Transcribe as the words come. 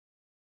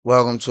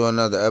Welcome to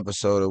another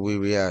episode of We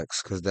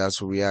Reacts, because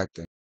that's what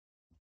reacting.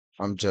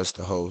 I'm just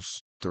the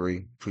host,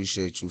 3.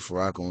 Appreciate you for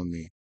rocking with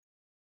me.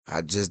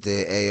 I just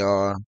did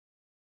AR,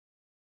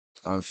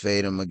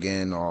 Unfade him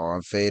again, or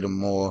Unfade him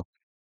more,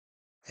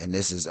 and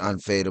this is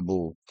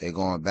Unfadeable. They're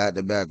going back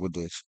to back with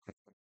this.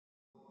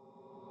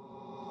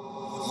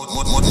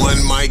 One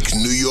mic,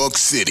 New York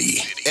City.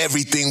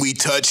 Everything we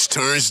touch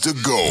turns to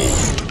gold.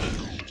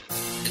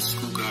 It's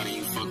School God and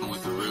you fucking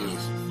with the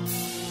realest.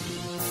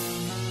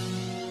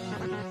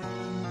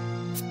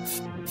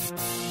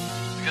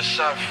 Nigga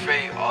shot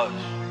fade us.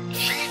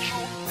 Cheat you?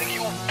 Nigga,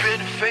 you been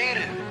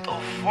faded. The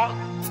fuck?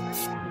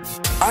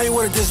 I ain't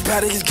wanted this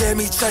bad, niggas gave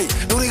me tight.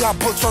 Newly got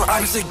booked on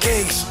opposite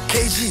gangs.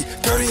 KG,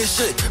 dirty as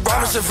shit.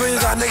 Robbing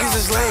civilians, our niggas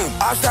is lame.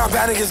 I'm down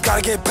bad niggas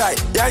gotta get back.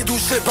 Y'all ain't do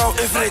shit about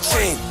infinite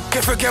chain.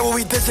 Can't forget what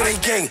we did to they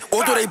gang.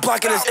 Although they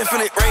blocking this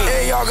infinite rain.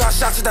 Hey, y'all got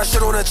shots at that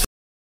shit on the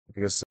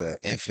Nigga said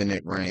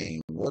infinite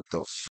rain. What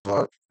the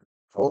fuck?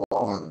 Hold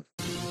on.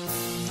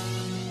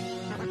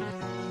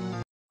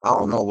 I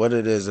don't know what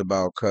it is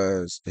about,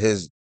 cause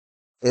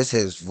it's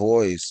his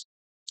voice,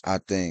 I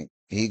think.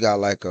 He got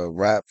like a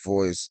rap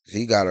voice.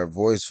 He got a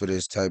voice for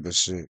this type of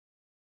shit.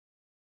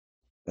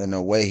 And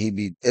the way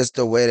it's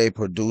the way they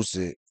produce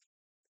it.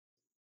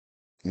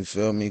 You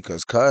feel me?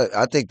 Cause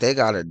I think they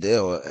got a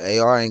deal.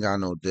 AR ain't got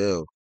no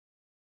deal.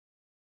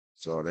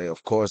 So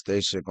of course, they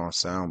shit gonna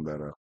sound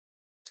better.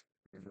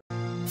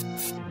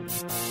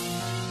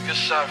 Nigga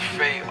shot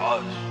fade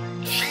us.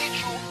 Cheat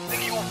you?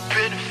 Nigga, you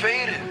been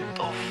faded.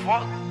 The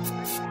fuck?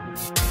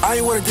 I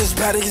ain't wanted this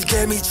bad, niggas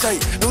gave me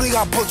tight. Newly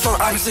got booked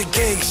on opposite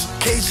gangs.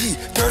 KG,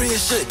 dirty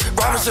as shit.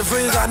 Robbing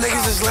civilians, our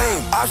niggas is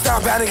lame. I'm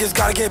down bad niggas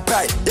gotta get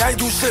back. Y'all ain't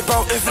do shit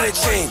about infinite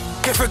chain.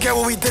 Can't forget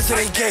what we did to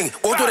they gang.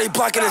 Although they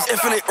blocking this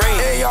infinite rain.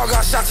 Hey, y'all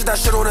got shots at that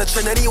shit on the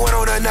chin. Anyone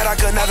on the net, I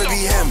could never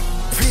be him.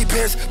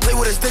 V-pins, play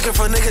with his dick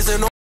for niggas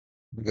and all.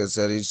 Nigga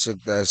said he took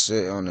that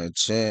shit on the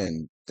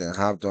chin, then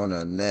hopped on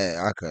the net.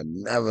 I could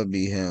never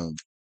be him.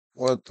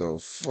 What the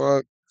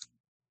fuck?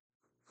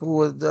 Who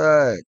was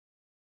that?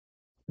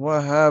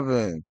 What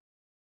happened?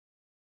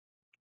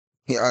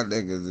 Y'all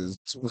niggas is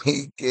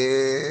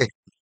tweaking.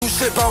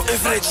 Shit about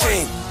infinite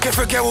chain. Can't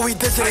forget what we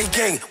did to they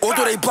gang.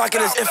 Although they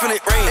blocking this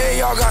infinite rain. Hey,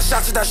 y'all got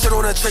shots at that shit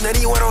on the chin.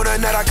 Anyone on the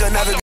net, I could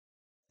never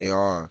be.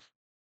 AR.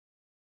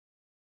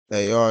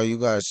 You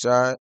got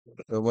shot?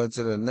 It went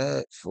to the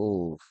net?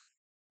 Fool.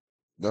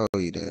 No,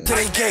 he didn't. To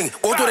they gang.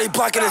 Although they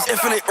blocking this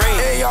infinite rain.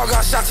 Hey, y'all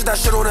got shots at that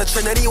shit on the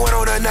chin. Anyone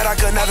on the net, I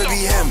could never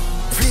be him.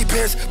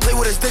 V-pins, play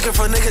with his dick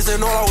for niggas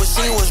and all I was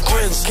seeing was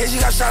grins. KG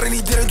got shot and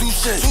he didn't do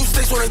shit. 2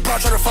 sticks when they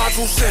pop trying to find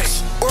 2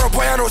 6. Or a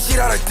boy I don't see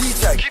that a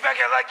D-Tech. Keep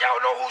acting like y'all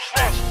know who's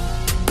next.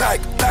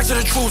 Back to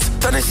the truth.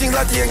 Then they seen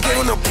Lefty and gave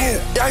him the pool.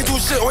 Y'all ain't do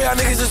shit, all y'all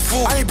niggas is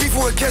fool. I ain't beefing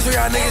with kids, all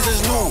y'all niggas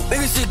is new.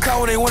 Niggas see cow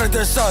when they wanted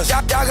their sons.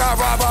 Y'all got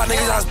robbed by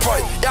niggas that's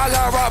bright. Y'all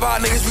got robbed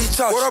by niggas we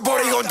touch. Or a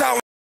boy they gon'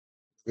 die.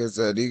 Nigga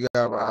said he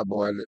got robbed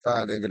by the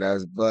thought nigga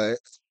that's butt.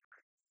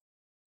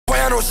 Boy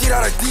I don't see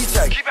that a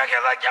D-Tech. Keep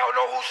acting like y'all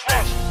know who's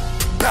next.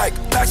 Back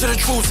to the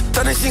truth.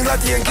 Then they seen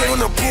Lefty and gave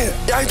him the pool.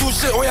 Y'all ain't do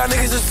shit, all y'all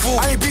niggas is fool.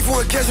 I ain't beefing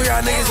with kids, all y'all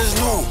niggas is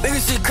new.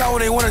 Niggas see cow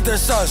when they wanted their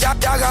sons. Y'all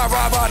got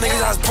robbed by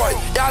niggas that's bright.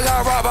 Y'all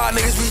got robbed by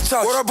niggas we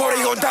touch. Or a boy they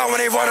gon' die when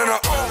they running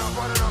up.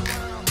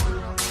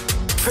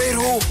 Fade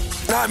who?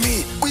 Not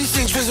me. We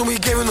seen Trish and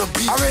we gave him the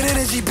beat. I read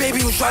energy,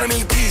 baby, who's trying to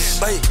make peace.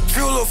 Like,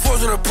 feel little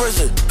force in the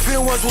prison.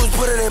 Feel ones who's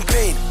put it in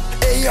pain.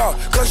 Hey, yo,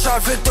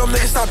 gunshot victim,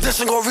 niggas stop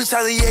dishing, gon'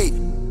 retaliate.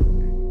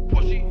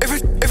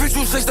 If it's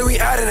 2 6, then we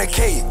add in a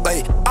K.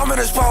 Like, I'm in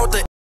a spot with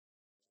the.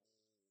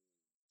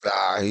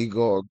 Nah, he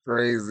going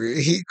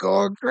crazy. He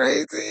going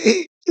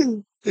crazy.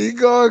 He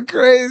going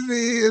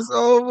crazy. It's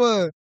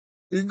over.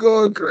 He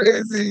going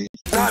crazy.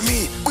 Not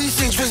me. We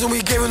seen Trish and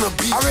we gave him the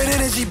beat. I read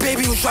energy,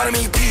 baby, who's trying to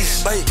make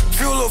peace. Like,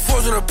 feel little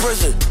force in the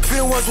prison.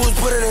 Feel ones who's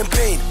put it in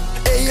pain.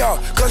 Hey, yo,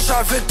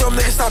 gunshot victim,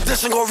 niggas stop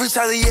dishing, gon'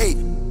 retaliate.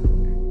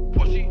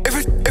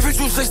 If it's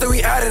 2 6, then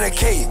we add in a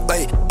K.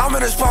 Like, I'm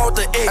in a spot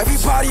with the A.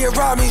 Everybody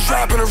around me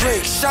dropping a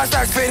ring. Shot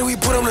stacks faded, we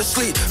put him to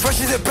sleep.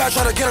 Fresh to the back,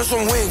 trying to get him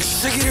some wings.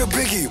 Shiggy to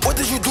Biggie, what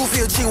did you do for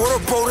your team? What a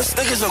bro, this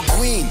nigga's a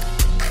queen.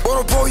 What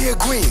a bro, you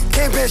green.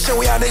 Can't ban shit,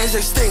 we y'all niggas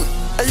extinct.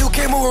 And you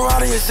can't move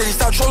around in your city.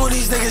 Stop trolling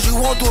these niggas, you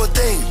won't do a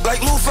thing.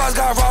 Like Lou Fox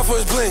got robbed for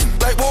his bling.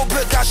 Like Walt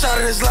Blick got shot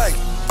in his leg.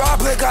 Rob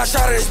Blick got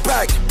shot in his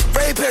back.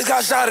 Ray Pitts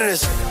got shot in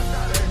his.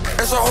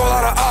 It's a whole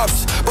lot of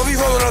ops, but we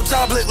rolling up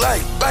tablet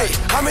like,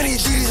 how many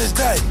GDs is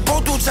dead?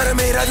 Both dudes said it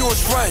made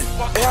everyone's friend.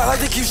 And I like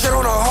to keep shit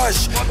on a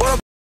hush. What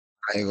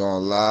I ain't gonna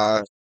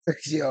lie.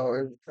 Yo,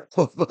 it's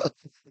over.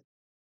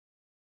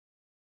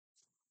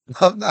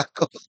 I'm not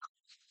gonna.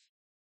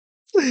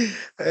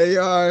 Hey,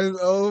 y'all, it's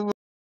over.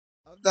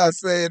 I'm not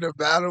saying the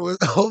battle is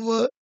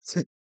over,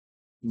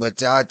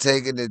 but y'all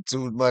taking it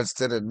too much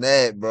to the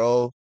net,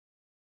 bro.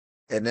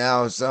 And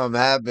now if something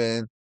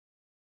happened,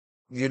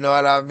 you know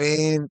what I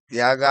mean?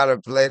 Y'all gotta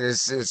play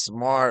this shit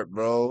smart,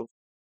 bro.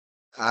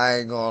 I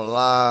ain't gonna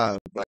lie.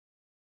 Like,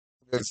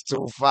 it's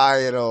too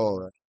fire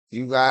though.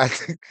 You got,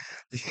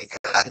 you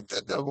got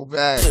to double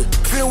back.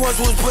 feel ones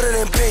who's put it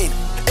in pain.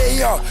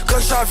 AR,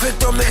 gunshot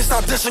victim, niggas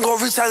stop dishing,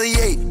 gon'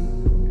 retaliate.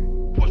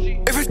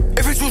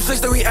 If it's 2-6,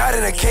 then we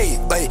adding a K.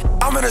 Like,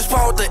 I'm in a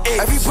spot with the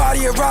 8.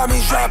 Everybody around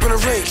me dropping a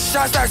ring.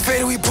 Shots back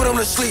faded, we put him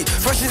to sleep.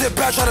 Freshly the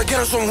back, try to get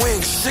him some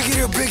wings. Shiggy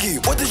to Biggie,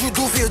 what did you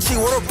do for your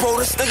team? What a bro,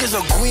 this nigga's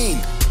a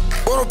queen.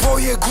 What a bro,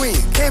 you a queen.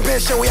 Can't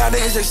ban shit, we our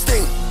niggas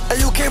extinct. And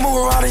you can't move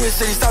around in your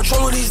city. Stop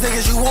trolling these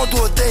niggas, you won't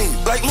do a thing.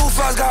 Like Lil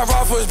Faz got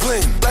robbed for his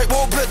bling. Like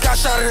Walt Blick got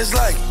shot in his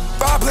leg.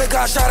 Rob Blick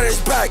got shot in his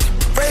back.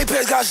 Ray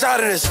Pitts got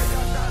shot in his.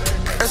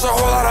 It's a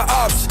whole lot of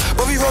ops,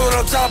 but we rolling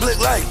up top lick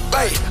like,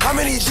 how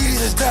many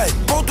GDs is dead?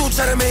 Both dudes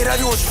said it made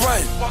everyone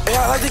spread. And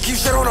I like to keep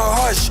shit on a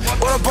hush,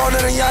 but a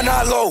burner and y'all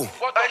not low.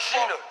 Hey,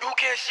 Sheena, you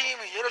can't see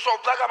me. In this whole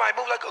black, I might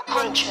move like a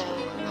coach.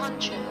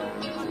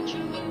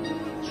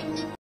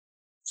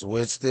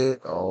 Switched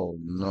it? Oh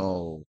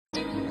no.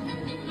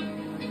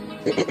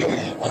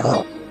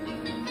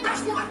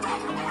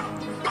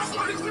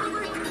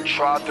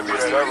 Tried to be the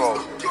hero.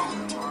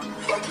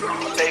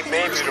 They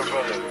made me the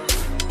villain.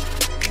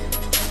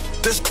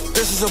 This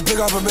is a big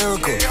up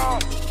America.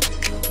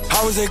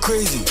 How is they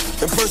crazy?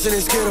 In person they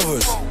scared of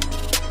us.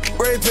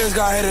 Ray Pitts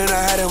got hit in the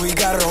head and we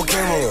got it on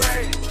camera.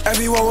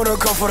 Everyone wanna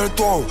come for the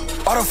throne.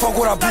 Why the fuck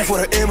would I be for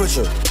the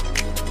amateur?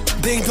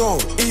 Ding dong,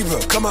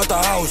 Ibra, come out the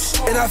house.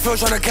 And I feel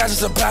trying to catch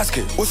us a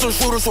basket with some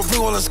shooters from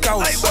bring all the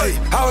scouts.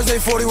 How is they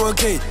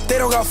 41K? They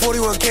don't got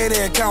 41K in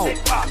their account.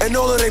 And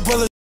all of they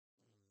brothers.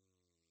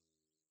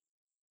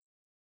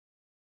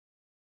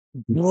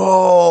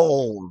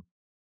 Whoa.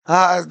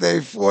 How is they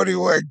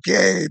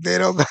 41K? They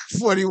don't got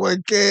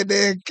 41K in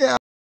their account.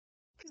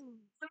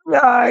 Nah,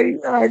 I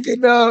ain't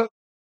acting up.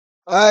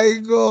 I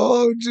ain't gonna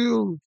hold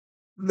you.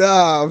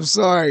 Nah, I'm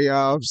sorry,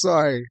 y'all. I'm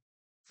sorry.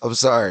 I'm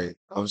sorry.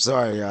 I'm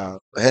sorry, y'all.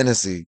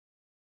 Hennessy.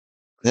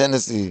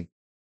 Hennessy.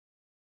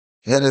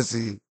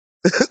 Hennessy.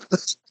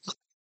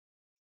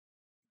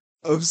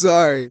 I'm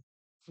sorry.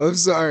 I'm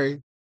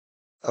sorry.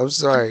 I'm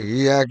sorry.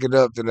 He acting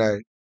up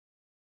tonight.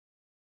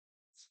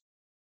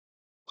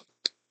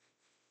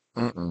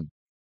 Mm-mm.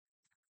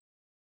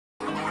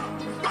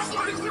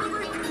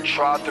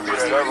 Tried to be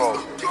the hero.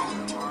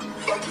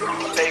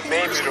 They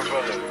made me the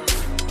villain.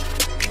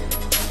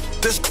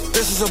 This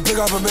is a big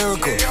up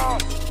America.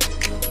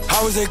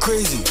 How is they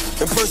crazy?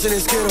 In person they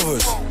scared of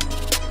us.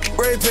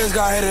 Ray Pitts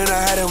got hit in the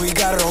head and we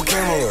got it on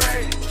camera.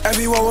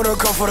 Everyone wanna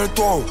come for the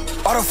throne.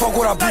 Why the fuck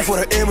would I be for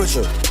the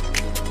amateur?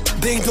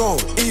 Ding dong,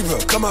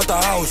 Ibra, come out the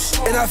house.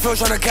 And I feel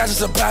trying to catch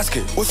us a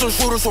basket with some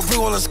shooters from bring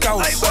all the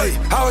scouts.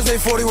 How is they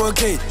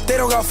 41K? They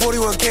don't got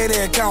 41K in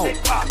their account.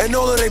 And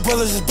all of they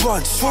brothers is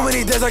blunts. So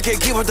many days I can't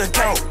keep up the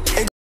count.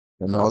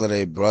 And all of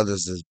they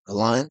brothers is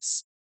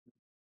blunts.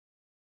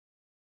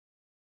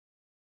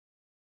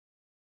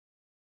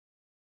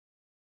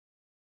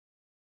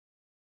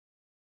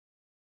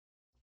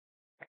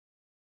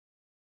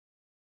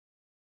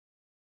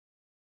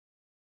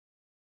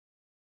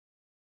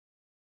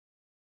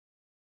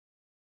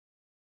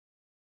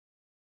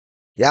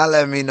 Y'all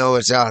let me know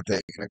what y'all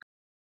think.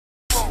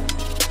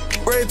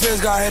 Ray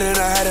Pitts got hit in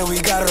the head and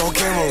we got it on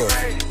camera.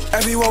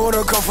 Everyone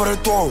wanna come for the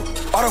throne.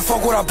 Why the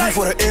fuck would I be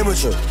for the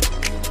amateur?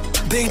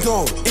 Ding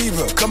dong,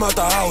 Ibra, come out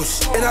the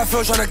house. And I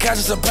feel trying to catch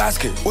us a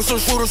basket with some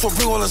shooters from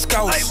bring all the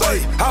scouts.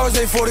 How is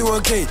they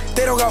 41K?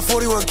 They don't got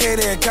 41K in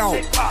their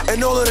account.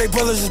 And all of they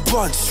brothers is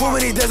blunts. So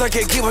many days I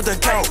can't keep up the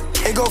count.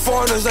 And go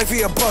foreigners like for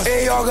a bus.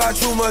 AR got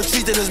too much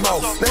teeth in his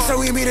mouth. Next time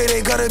we meet it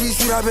ain't gonna be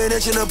sweet. I've been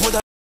itching to put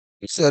that.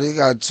 He said he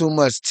got too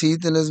much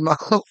teeth in his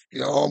mouth.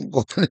 Yo, I'm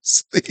going to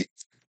sleep.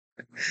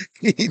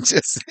 He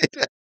just said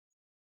that.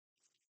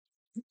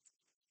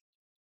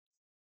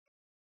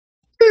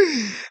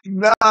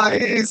 Nah,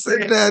 he ain't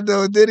say that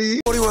though, did he?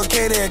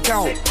 41K in their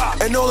account.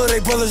 And all of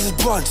they brothers is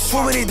blunts.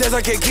 So many days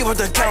I can't keep up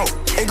the count.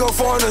 And go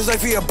foreigners like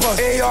for a bus.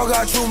 AR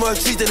got too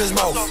much teeth in his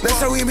mouth. Next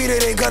time we meet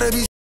it ain't gonna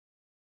be.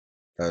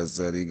 I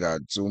said he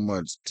got too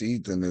much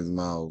teeth in his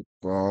mouth.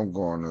 Bro, I'm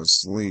going to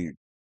sleep.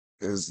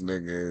 This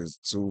nigga is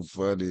too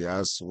funny.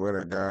 I swear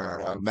to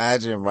God.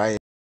 Imagine writing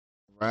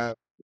rap.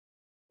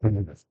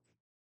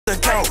 The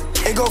count.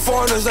 And go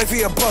foreigners like for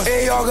a bus.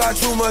 AR got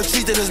too much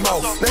teeth in his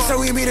mouth. Next time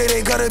we meet it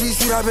ain't gonna be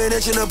sweet. I've been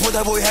itching to put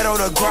that boy head on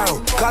the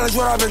ground. College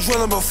where I've been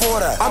drilling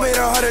before that. I made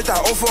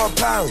 100,000 for a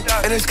pound.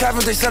 And it's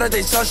Kevin, they said that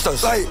they touched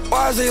us. Like,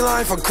 why is they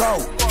lying for crow?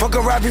 Fuck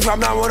a rap if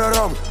I'm not one of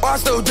them. Why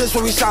still this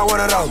when we shot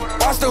one of them?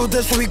 Why still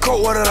this when we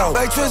caught one of them?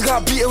 Like twins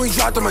got beat and we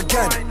dropped them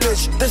again.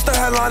 Bitch, this the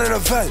headline in the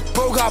event.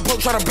 Bro got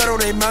booked trying to bet on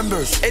their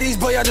members. And these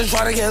boy I just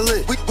try to get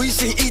lit. We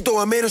see Ito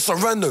and made us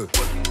surrender.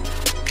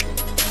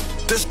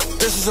 This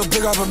is a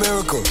big up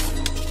America.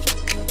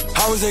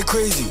 How is they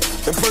crazy?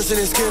 In person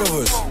they scared of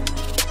us.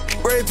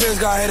 Ray Pitts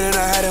got hit in the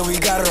head and we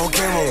got it on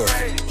camera.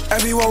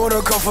 Everyone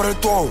wanna come for the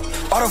throne.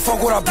 Why the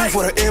fuck would I be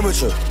for the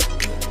amateur?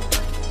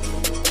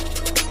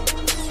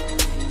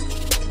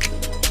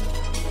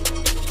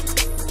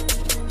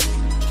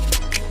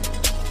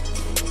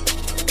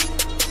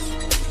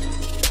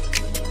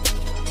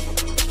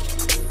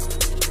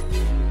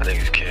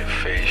 Niggas can't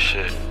face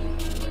shit.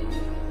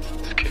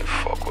 Just can't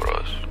fuck with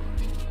us.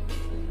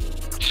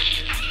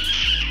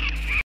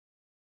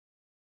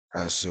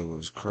 That shit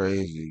was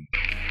crazy.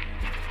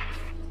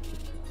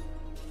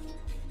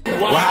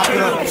 What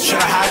happened?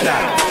 Should've had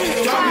that.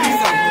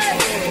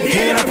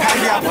 He in a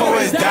pack, I put where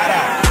his dad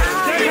at.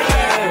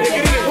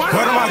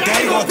 Word of my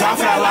gang, gon' die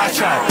for that last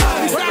track.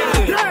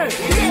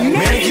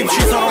 Man, keep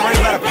cheats on the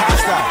ring, better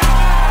pass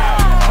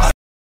that.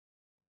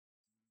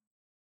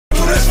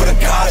 Do this for the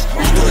gods,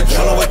 we do the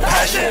drilling with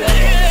passion.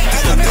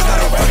 This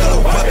not a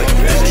regular weapon,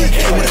 this nigga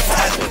came with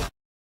attachment.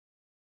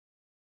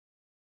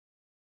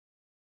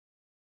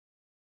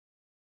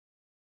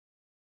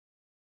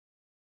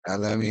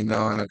 Let me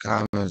know in the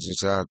comments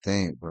what y'all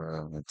think,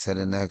 bro. Until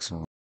the next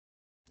one.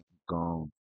 Gone.